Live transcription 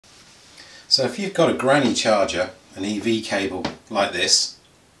So if you've got a granny charger, an EV cable like this,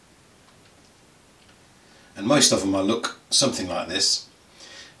 and most of them look something like this,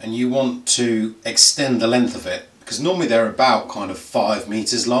 and you want to extend the length of it, because normally they're about kind of 5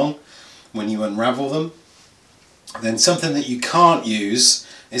 meters long when you unravel them, then something that you can't use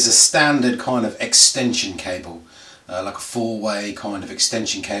is a standard kind of extension cable, like a 4-way kind of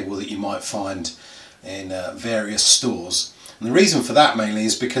extension cable that you might find in various stores. And the reason for that mainly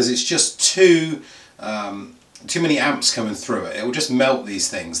is because it's just too many amps coming through it. It will just melt these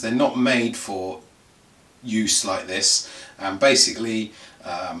things. They're not made for use like this, and basically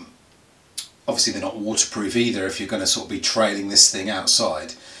obviously they're not waterproof either if you're going to sort of be trailing this thing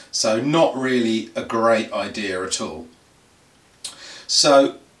outside, so not really a great idea at all.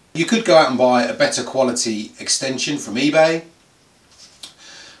 So you could go out and buy a better quality extension from eBay,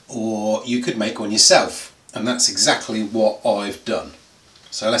 or you could make one yourself, and that's exactly what I've done.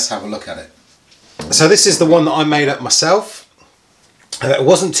 So let's have a look at it. So this is the one that I made up myself. It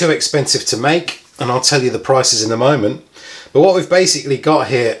wasn't too expensive to make, and I'll tell you the prices in a moment. But what we've basically got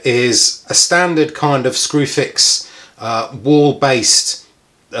here is a standard kind of Screwfix wall-based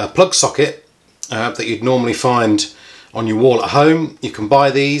plug socket that you'd normally find on your wall at home. You can buy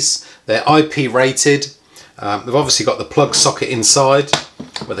these. They're IP rated. They've obviously got the plug socket inside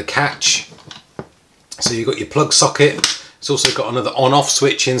with a catch. So you've got your plug socket. It's also got another on-off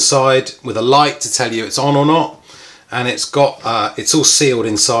switch inside with a light to tell you it's on or not. And it's got it's all sealed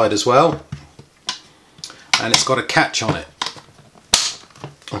inside as well. And it's got a catch on it.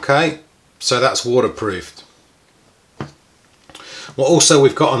 Okay, so that's waterproofed. What also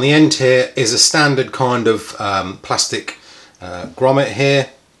we've got on the end here is a standard kind of plastic grommet here,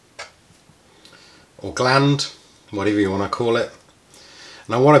 or gland, whatever you want to call it.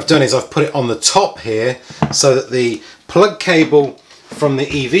 Now what I've done is I've put it on the top here so that the plug cable from the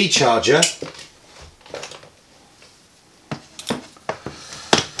EV charger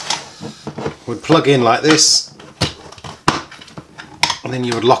would plug in like this, and then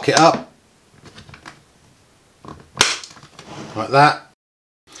you would lock it up like that,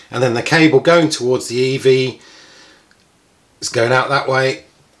 and then the cable going towards the EV is going out that way,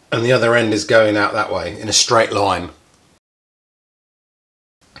 and the other end is going out that way in a straight line.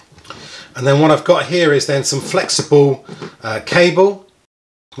 And then what I've got here is then some flexible cable.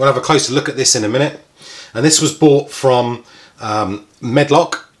 We'll have a closer look at this in a minute. And this was bought from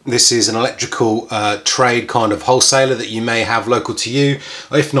Medlock. This is an electrical trade kind of wholesaler that you may have local to you.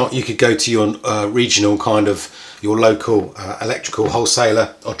 If not, you could go to your regional kind of, your local electrical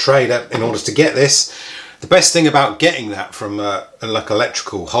wholesaler or trader in order to get this. The best thing about getting that from like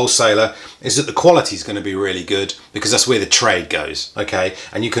electrical wholesaler is that the quality is going to be really good, because that's where the trade goes. Okay,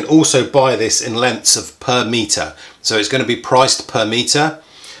 and you can also buy this in lengths of per meter, so it's going to be priced per meter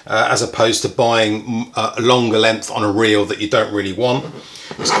as opposed to buying a longer length on a reel that you don't really want.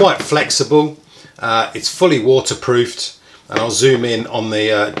 It's quite flexible, it's fully waterproofed, and I'll zoom in on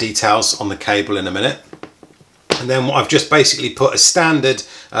the details on the cable in a minute. And then I've just basically put a standard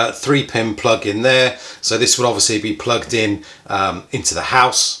 3-pin plug in there. So this would obviously be plugged in into the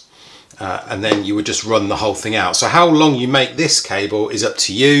house, and then you would just run the whole thing out. So how long you make this cable is up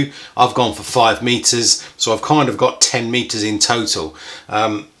to you. I've gone for 5 meters, so I've kind of got 10 meters in total.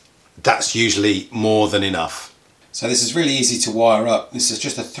 That's usually more than enough. So this is really easy to wire up. This is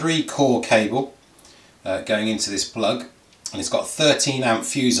just a 3-core cable going into this plug, and it's got a 13 amp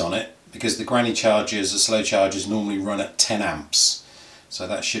fuse on it, because the granny chargers, the slow chargers, normally run at 10 amps. So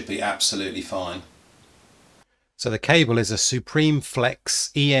that should be absolutely fine. So the cable is a Supreme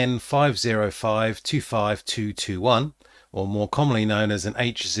Flex EN50525221, or more commonly known as an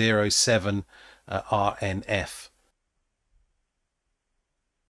H07 RNF.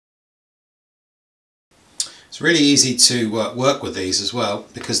 It's really easy to work with these as well,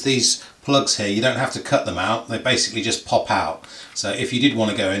 because these plugs here, you don't have to cut them out, they basically just pop out. So if you did want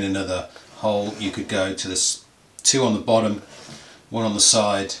to go in another hole, you could go to this 2 on the bottom, 1 on the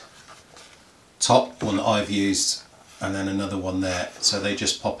side, top one that I've used, and then another one there, so they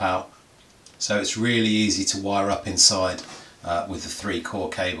just pop out. So it's really easy to wire up inside with the 3-core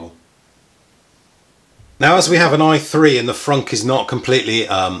cable. Now, as we have an i3 and the frunk is not completely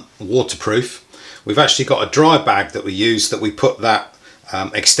waterproof, we've actually got a dry bag that we use that we put that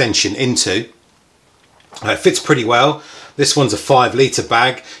extension into. It fits pretty well. This one's a 5-litre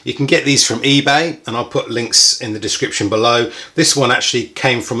bag. You can get these from eBay, and I'll put links in the description below. This one actually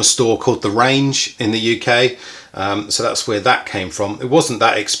came from a store called The Range in the UK, so that's where that came from. It wasn't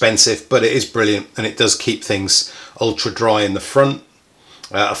that expensive, but it is brilliant, and it does keep things ultra dry in the front.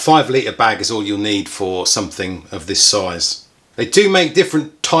 A 5-litre bag is all you'll need for something of this size. They do make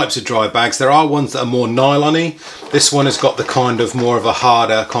different types of dry bags. There are ones that are more nylon-y. This one has got the kind of more of a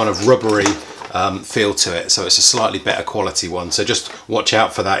harder kind of rubbery feel to it, so it's a slightly better quality one. So just watch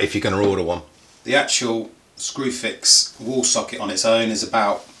out for that if you're going to order one. The actual Screwfix wall socket on its own is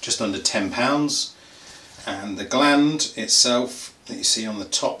about just under £10, and the gland itself that you see on the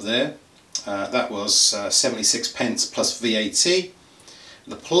top there, that was 76p plus VAT.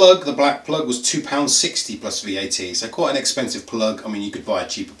 The plug, the black plug, was £2.60 plus VAT, so quite an expensive plug. I mean, you could buy a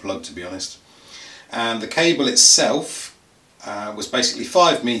cheaper plug, to be honest. And the cable itself was basically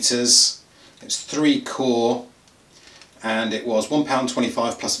 5 metres, it's 3 core, and it was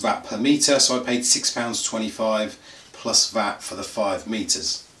 £1.25 plus VAT per metre, so I paid £6.25 plus VAT for the 5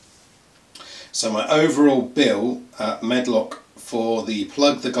 metres. So my overall bill at Medlock for the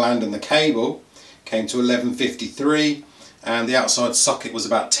plug, the gland and the cable came to £11.53, and the outside socket was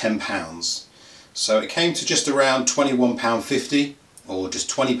about £10. So it came to just around £21.50, or just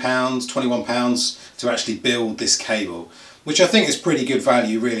 £20, £21 to actually build this cable, which I think is pretty good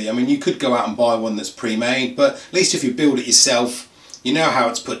value, really. I mean, you could go out and buy one that's pre-made, but at least if you build it yourself, you know how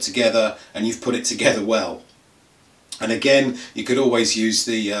it's put together and you've put it together well. And again, you could always use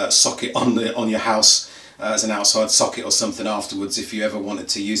the socket on your house as an outside socket or something afterwards if you ever wanted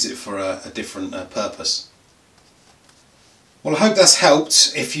to use it for a different purpose. Well, I hope that's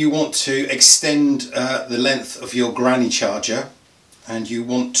helped. If you want to extend the length of your granny charger and you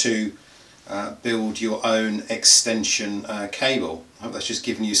want to build your own extension cable, I hope that's just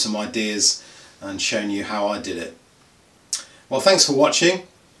given you some ideas and shown you how I did it. Well, thanks for watching.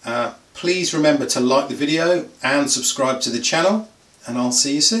 Please remember to like the video and subscribe to the channel, and I'll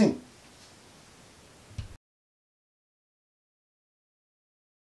see you soon.